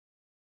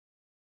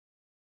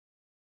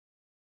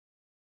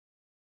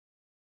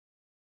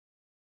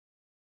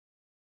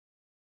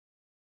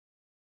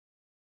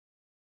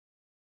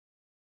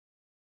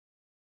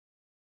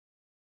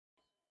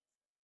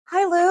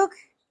Hi, Luke.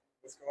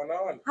 What's going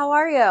on? How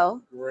are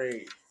you?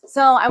 Great.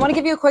 So I want to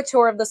give you a quick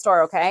tour of the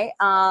store, okay?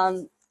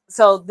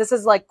 So this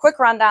is like quick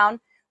rundown.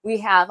 We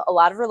have a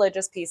lot of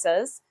religious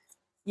pieces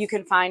you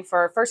can find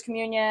for First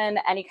Communion,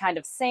 any kind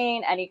of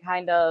saint, any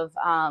kind of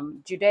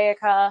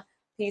Judaica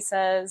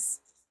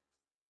pieces.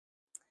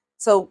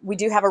 So we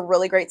do have a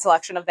really great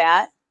selection of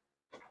that.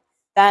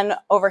 Then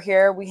over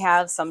here we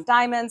have some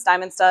diamonds,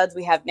 diamond studs.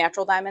 We have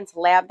natural diamonds,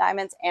 lab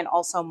diamonds, and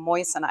also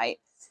moissanite.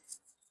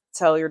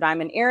 So your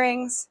diamond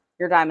earrings,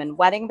 your diamond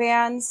wedding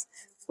bands.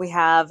 We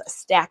have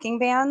stacking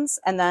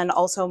bands and then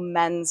also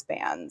men's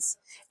bands.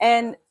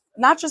 And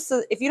not just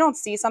if you don't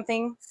see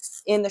something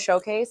in the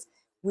showcase,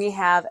 we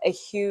have a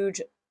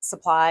huge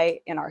supply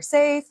in our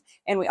safe,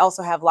 and we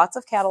also have lots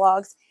of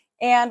catalogs,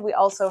 and we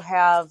also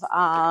have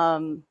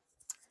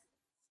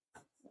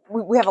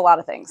we have a lot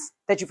of things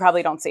that you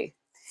probably don't see.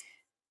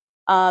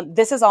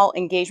 This is all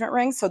engagement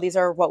rings. So these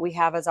are what we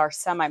have as our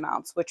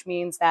semi-mounts, which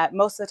means that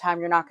most of the time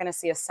you're not going to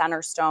see a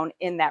center stone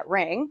in that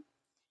ring.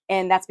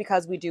 And that's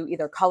because we do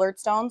either colored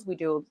stones, we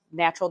do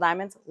natural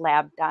diamonds,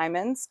 lab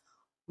diamonds,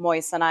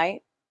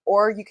 moissanite,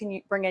 or you can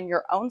bring in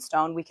your own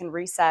stone. We can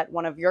reset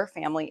one of your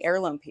family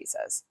heirloom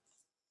pieces.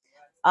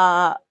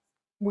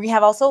 We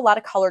have also a lot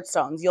of colored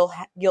stones.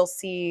 You'll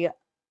see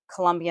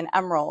Colombian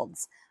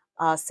emeralds,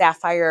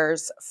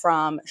 sapphires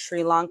from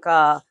Sri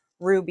Lanka,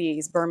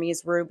 rubies,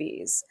 Burmese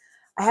rubies.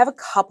 I have a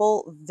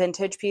couple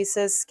vintage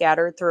pieces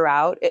scattered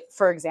throughout.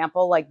 For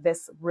example, like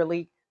this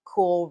really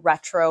cool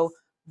retro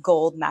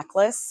gold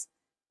necklace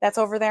that's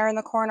over there in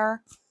the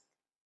corner.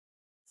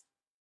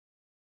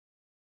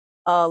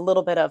 A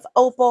little bit of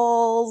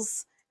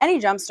opals, any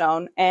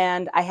gemstone,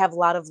 and I have a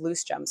lot of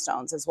loose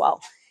gemstones as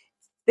well.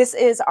 This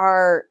is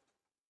our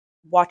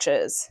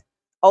watches.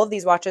 All of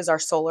these watches are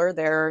solar.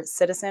 They're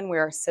Citizen. We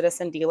are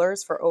Citizen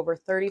dealers for over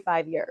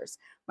 35 years.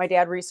 My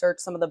dad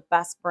researched some of the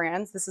best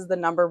brands. This is the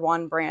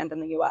 #1 brand in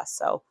the US.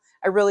 So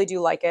I really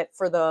do like it.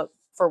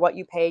 For what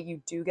you pay,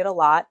 you do get a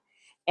lot.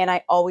 And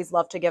I always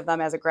love to give them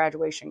as a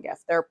graduation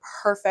gift. They're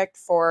perfect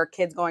for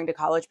kids going to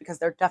college because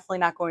they're definitely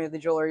not going to the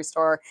jewelry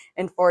store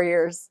in 4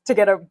 years to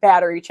get a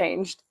battery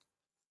changed.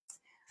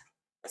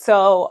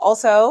 So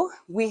also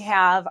we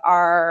have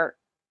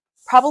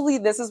probably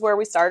this is where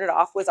we started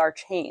off, was our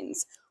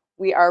chains.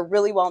 We are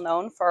really well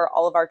known for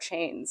all of our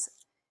chains.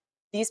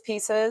 These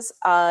pieces,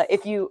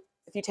 if you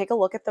take a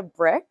look at the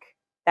brick,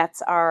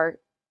 that's our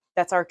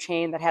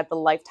chain that had the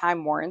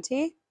lifetime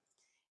warranty.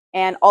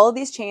 And all of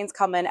these chains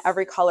come in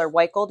every color: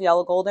 white gold,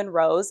 yellow gold, and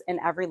rose, in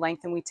every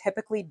length. And we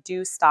typically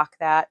do stock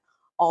that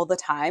all the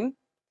time.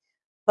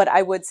 But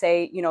I would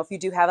say, if you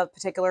do have a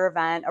particular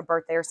event, a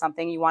birthday or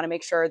something, you want to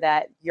make sure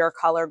that your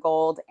color,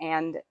 gold,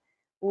 and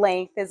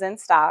length is in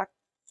stock.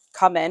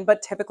 Come in,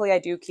 but typically I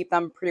do keep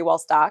them pretty well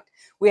stocked.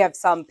 We have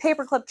some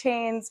paperclip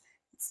chains,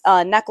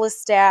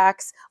 necklace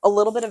stacks, a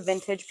little bit of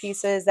vintage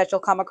pieces that you'll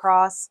come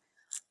across.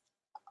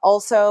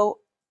 Also,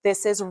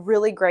 this is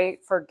really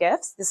great for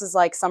gifts. This is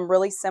like some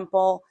really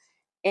simple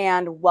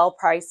and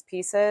well-priced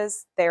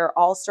pieces. They're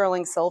all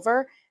sterling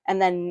silver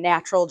and then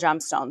natural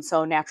gemstones.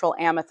 So natural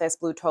amethyst,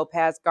 blue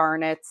topaz,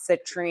 garnet,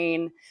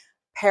 citrine,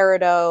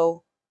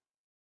 peridot,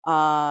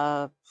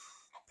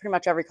 pretty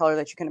much every color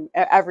that you can,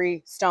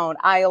 every stone,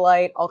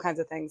 iolite, all kinds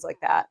of things like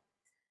that.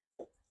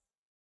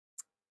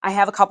 I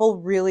have a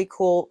couple really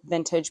cool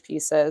vintage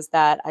pieces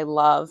that I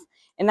love,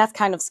 and that's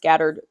kind of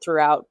scattered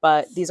throughout,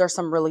 but these are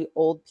some really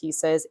old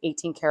pieces,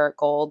 18 karat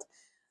gold,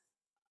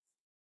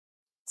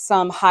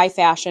 some high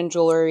fashion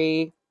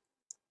jewelry,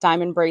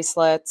 diamond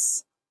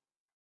bracelets,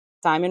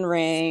 diamond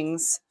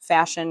rings,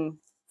 fashion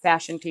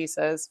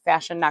pieces,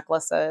 fashion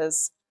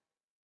necklaces.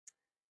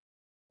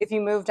 If you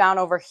move down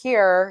over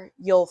here,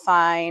 you'll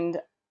find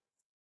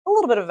a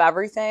little bit of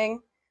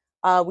everything.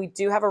 We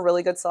do have a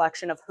really good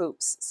selection of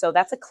hoops. So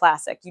that's a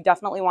classic. You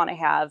definitely want to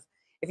have,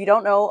 if you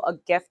don't know a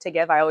gift to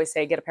give, I always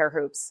say get a pair of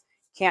hoops.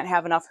 Can't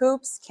have enough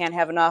hoops, can't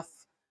have enough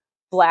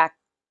black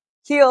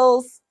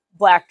heels,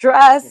 black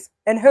dress,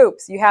 and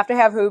hoops. You have to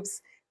have hoops,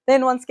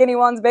 thin ones, skinny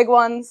ones, big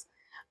ones.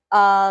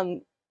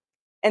 And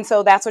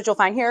so that's what you'll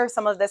find here.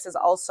 Some of this is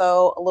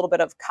also a little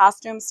bit of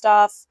costume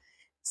stuff.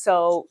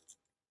 So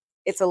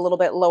it's a little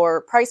bit lower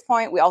price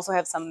point. We also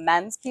have some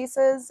men's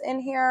pieces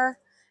in here.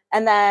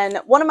 And then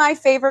one of my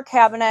favorite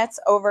cabinets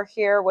over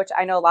here, which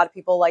I know a lot of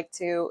people like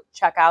to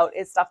check out,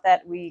 is stuff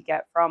that we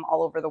get from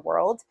all over the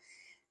world.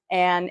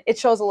 And it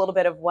shows a little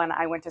bit of when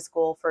I went to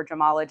school for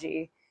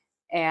gemology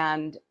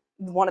and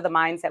one of the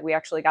mines that we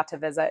actually got to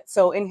visit.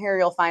 So in here,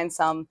 you'll find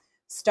some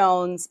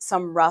stones,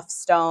 some rough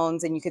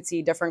stones, and you could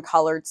see different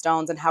colored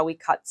stones and how we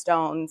cut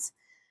stones,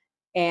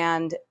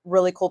 and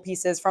really cool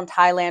pieces from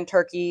Thailand,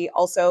 Turkey.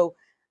 Also,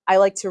 I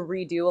like to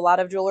redo a lot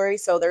of jewelry.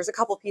 So there's a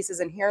couple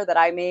pieces in here that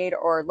I made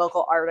or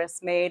local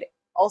artists made.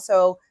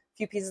 Also, a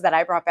few pieces that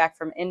I brought back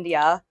from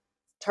India,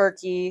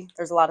 Turkey.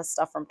 There's a lot of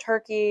stuff from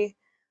Turkey.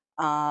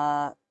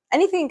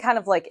 Anything kind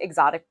of like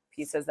exotic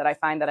pieces that I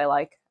find that I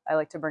like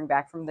to bring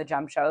back from the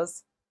gem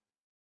shows.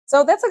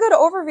 So that's a good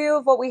overview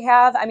of what we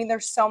have. I mean,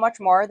 there's so much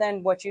more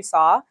than what you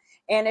saw.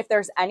 And if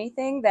there's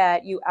anything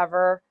that you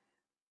ever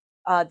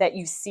that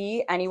you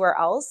see anywhere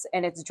else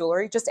and it's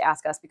jewelry, just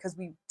ask us, because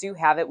we do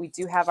have it. We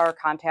do have our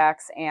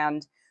contacts,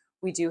 and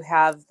we do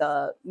have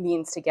the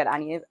means to get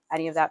any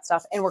of that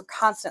stuff. And we're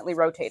constantly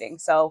rotating.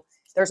 So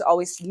there's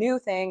always new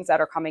things that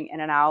are coming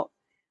in and out.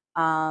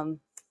 And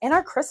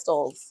our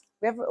crystals.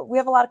 We have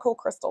a lot of cool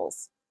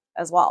crystals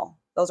as well.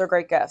 Those are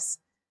great gifts.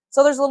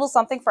 So there's a little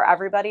something for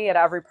everybody at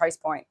every price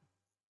point.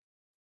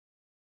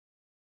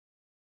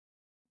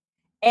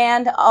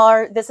 And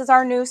this is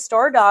our new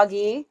store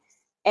doggy.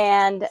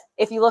 And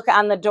if you look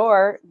on the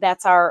door,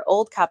 that's our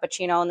old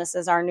cappuccino, and this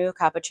is our new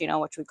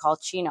cappuccino, which we call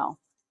Chino.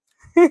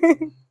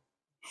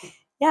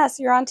 Yes,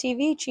 you're on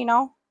TV,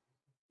 Chino.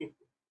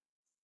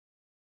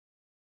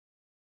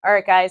 All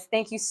right, guys,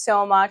 thank you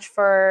so much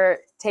for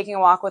taking a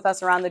walk with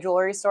us around the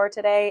jewelry store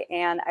today,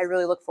 and I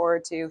really look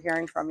forward to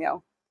hearing from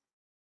you.